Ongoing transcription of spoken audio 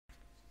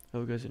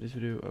Hello guys, in this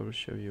video I will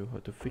show you how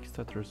to fix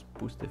stutters,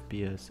 boost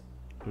FPS,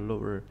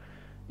 lower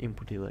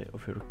input delay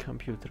of your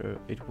computer.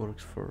 It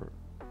works for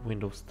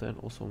Windows 10,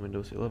 also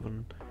Windows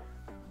 11.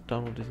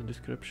 Download this in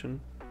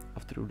description.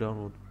 After you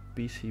download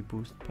PC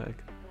Boost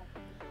Pack,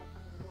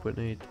 open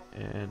it,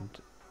 and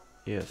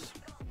yes,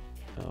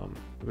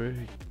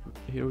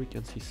 here we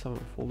can see some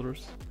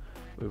folders.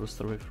 We will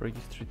start with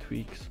registry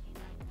tweaks,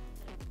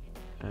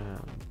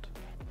 and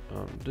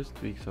these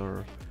tweaks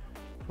are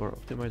for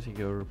optimizing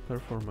your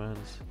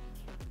performance.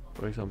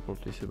 For example,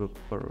 disable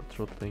power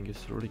throttling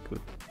is really good.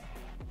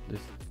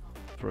 This,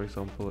 for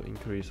example,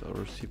 increase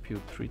our CPU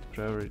treat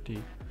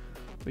priority,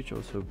 which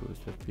also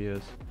boosts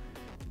FPS.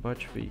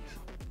 Batch tweaks,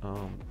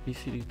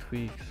 BCD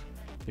tweaks.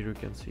 Here you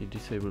can see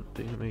disable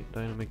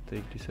dynamic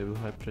take, disable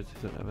high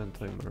precision event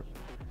timer,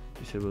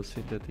 disable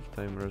synthetic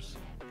timers,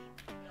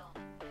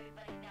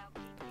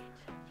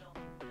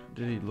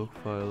 delete log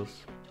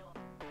files.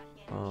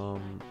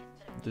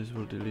 This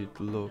will delete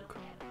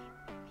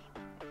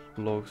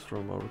logs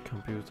from our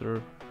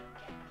computer,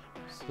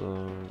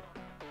 so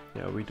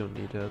yeah, we don't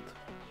need that.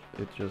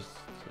 It just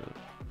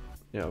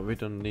yeah, we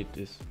don't need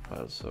this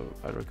file, so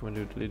I recommend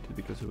you delete it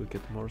because you will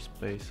get more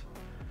space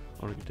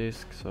on your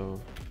disk, so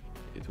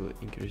it will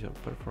increase your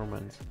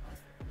performance.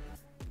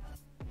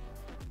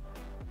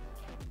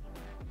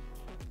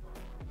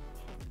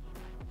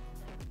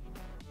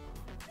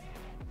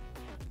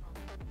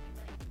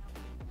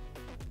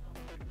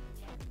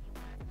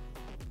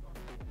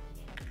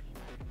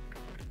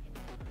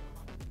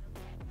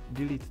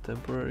 Delete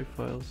temporary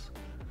files.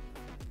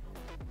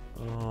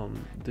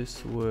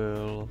 This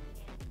will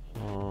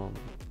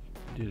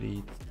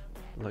delete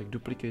like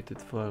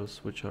duplicated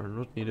files which are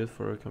not needed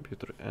for your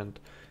computer, and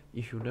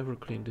if you never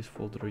clean this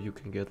folder you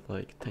can get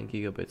like 10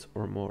 gigabytes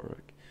or more.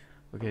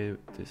 Okay,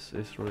 this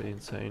is really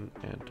insane,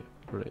 and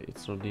really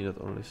it's not needed,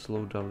 only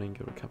slow downing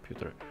your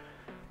computer.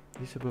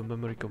 Disable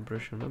memory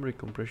compression. Memory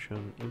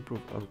compression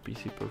improve our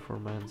PC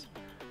performance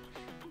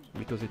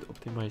because it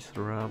optimizes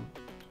RAM,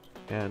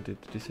 and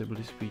it disables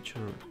this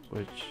feature,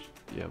 which,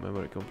 yeah,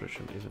 memory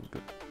compression isn't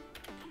good.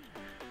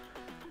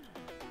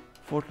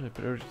 Fortnite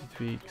priority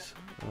tweaks.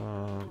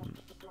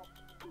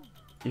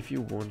 If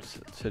you want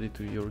set it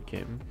to your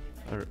game,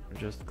 or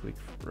just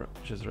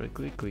right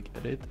click,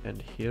 edit,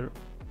 and here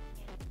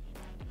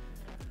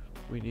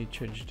we need to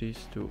change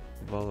this to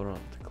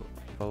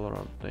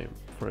Valorant name,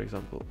 for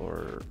example,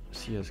 or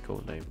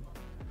CSGO name.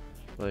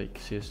 Like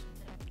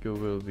CSGO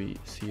will be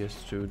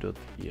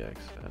cs2.ex,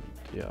 and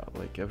yeah,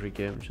 like every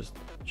game, just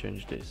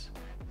change this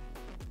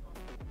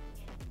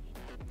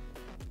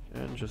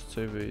and just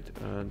save it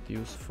and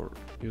use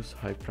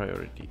high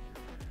priority.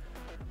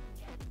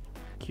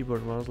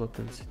 Keyboard mouse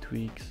latency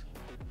tweaks.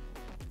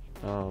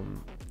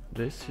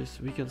 This is,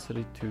 we can set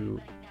it to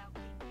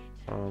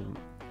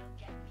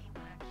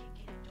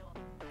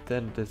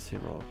 10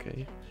 decimal,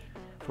 okay,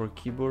 for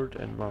keyboard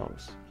and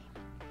mouse,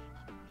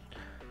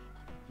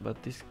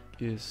 but this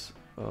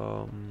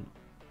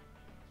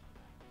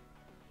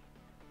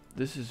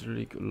is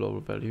really low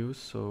value,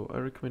 so I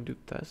recommend you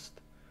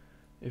test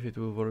if it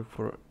will work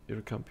for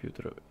your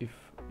computer. If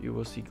you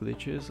will see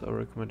glitches, I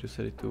recommend you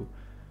set it to,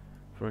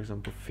 for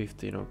example,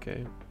 15,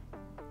 okay,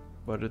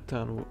 but the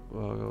 10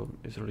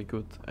 is really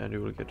good, and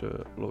you will get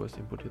the lowest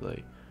input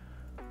delay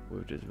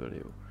with this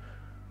value.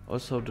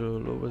 Also, the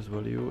lowest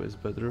value is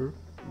better,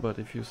 but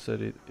if you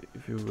set it,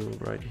 if you will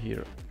write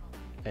here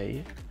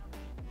A,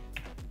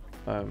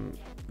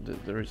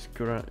 there is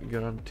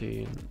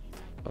guaranteeing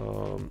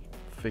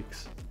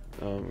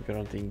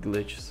guaranteeing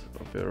glitches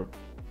of your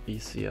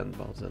PC and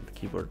mouse and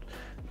keyboard.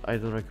 I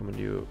don't recommend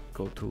you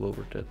go to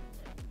lower that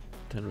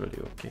 10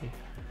 value, okay.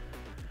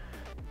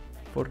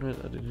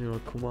 Fortnite additional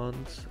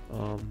commands.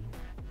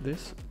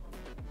 This,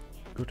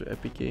 go to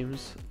Epic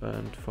Games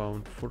and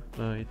found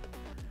Fortnite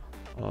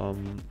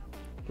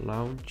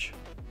launch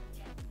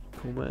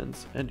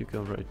commands, and you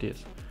can write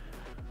this.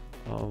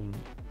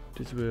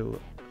 This will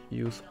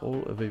use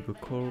all available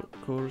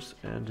cores,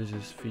 and this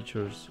is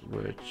features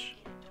which,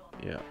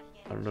 yeah,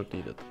 are not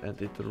needed,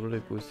 and it will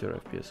really boost your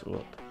FPS a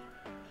lot.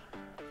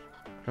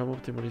 RAM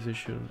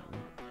optimization.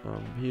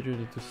 Here you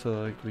need to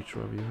select which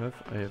RAM you have.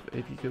 I have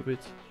 8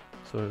 gigabits,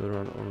 so I will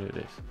run only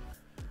this.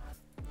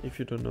 If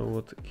you don't know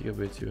what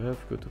gigabits you have,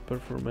 go to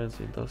performance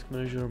in task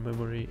manager,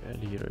 memory,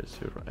 and here is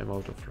your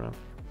amount of RAM.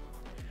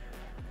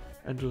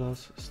 And the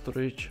last,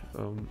 storage.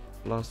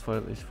 Last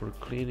file is for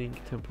cleaning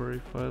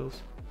temporary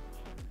files,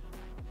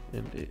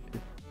 and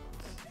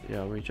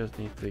yeah, we just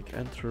need to click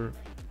enter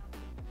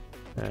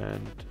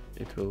and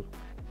it will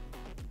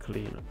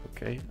clean,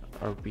 okay,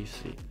 our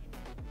PC.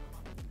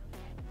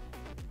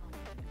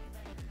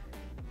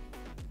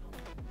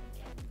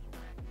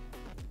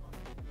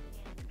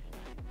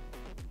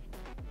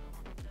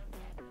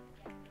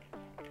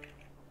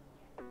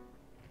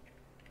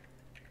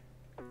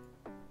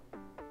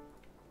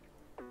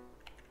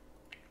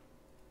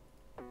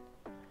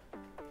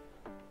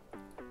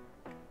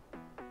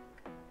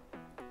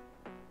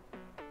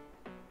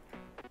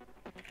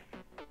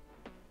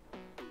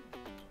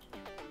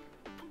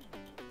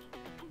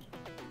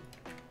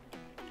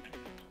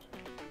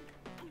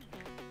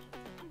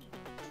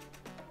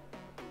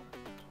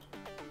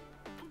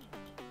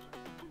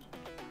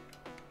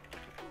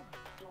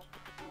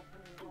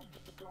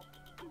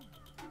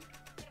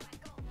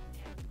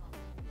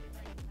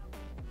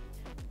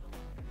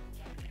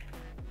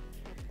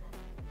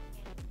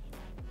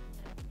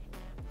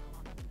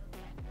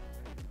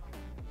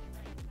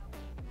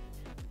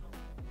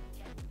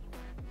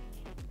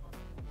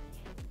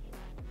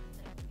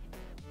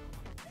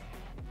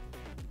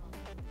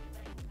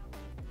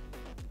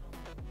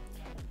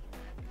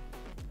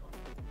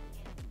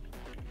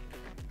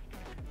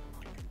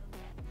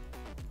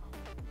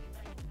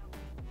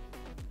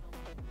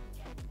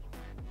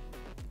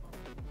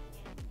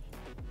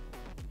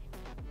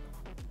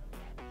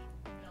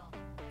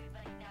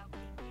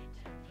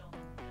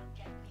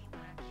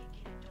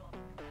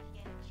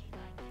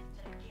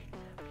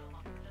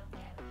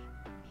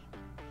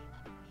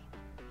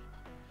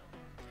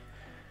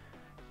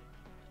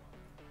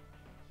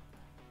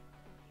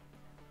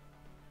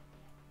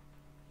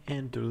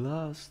 And the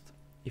last,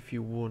 if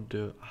you want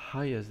the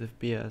highest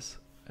FPS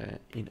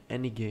in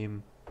any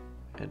game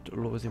and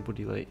lowest input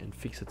delay and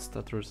fixed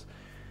stutters,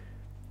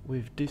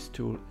 with this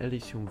tool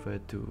Elysium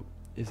V2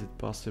 is it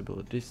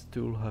possible. This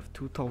tool have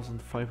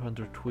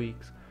 2500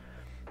 tweaks.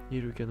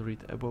 Here you can read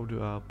about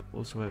the app,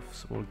 also have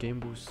small game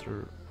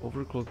booster,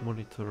 overclock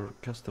monitor,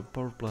 custom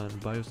power plan,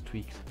 BIOS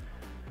tweaks.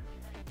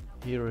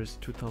 Here is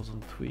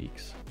 2000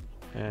 tweaks,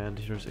 and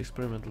here's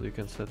experimental. You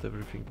can set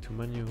everything to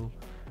manual.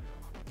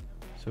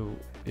 So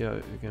yeah,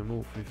 you can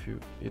move if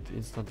it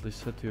instantly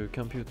set to your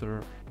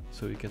computer,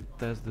 so you can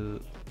test the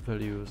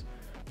values.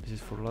 This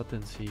is for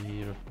latency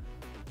here.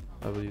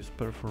 I will use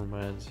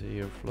performance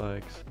here,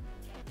 flags.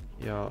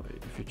 Yeah,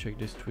 if you check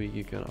this tweak,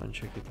 you can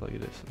uncheck it like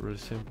this. Really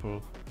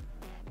simple.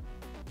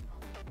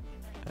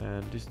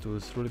 And this tool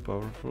is really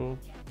powerful.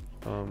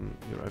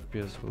 Your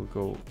FPS will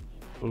go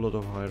a lot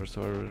of higher,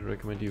 so I really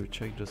recommend you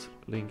check this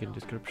link in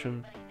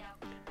description.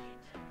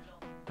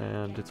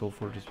 And that's all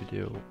for this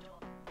video.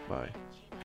 Bye.